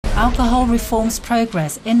alcohol reforms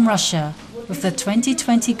progress in Russia, with the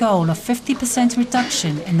 2020 goal of 50%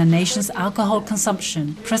 reduction in the nation's alcohol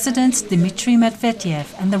consumption. President Dmitry Medvedev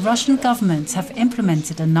and the Russian government have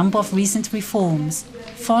implemented a number of recent reforms.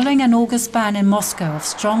 Following an August ban in Moscow of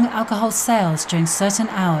strong alcohol sales during certain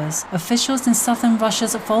hours, officials in southern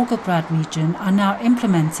Russia's Volgograd region are now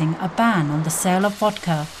implementing a ban on the sale of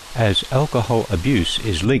vodka. As alcohol abuse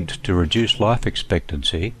is linked to reduced life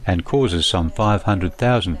expectancy and causes some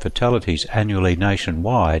 500,000 fatalities annually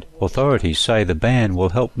nationwide, authorities say the ban will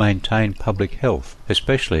help maintain public health,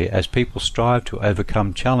 especially as people strive to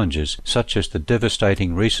overcome challenges such as the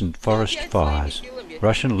devastating recent forest fires.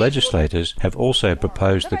 Russian legislators have also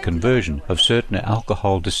proposed the conversion of certain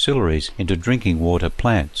alcohol distilleries into drinking water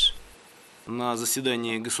plants.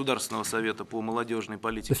 The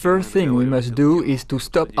first thing we must do is to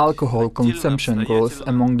stop alcohol consumption growth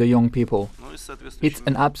among the young people. It's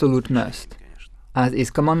an absolute must. As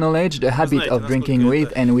is common knowledge, the habit of drinking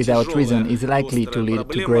with and without reason is likely to lead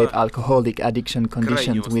to great alcoholic addiction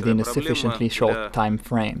conditions within a sufficiently short time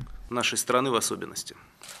frame. The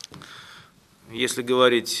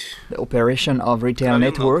operation of retail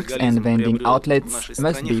networks and vending outlets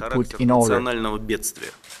must be put in order.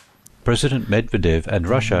 President Medvedev and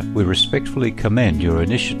Russia, we respectfully commend your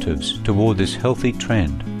initiatives toward this healthy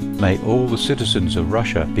trend. May all the citizens of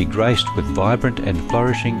Russia be graced with vibrant and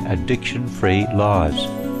flourishing addiction-free lives.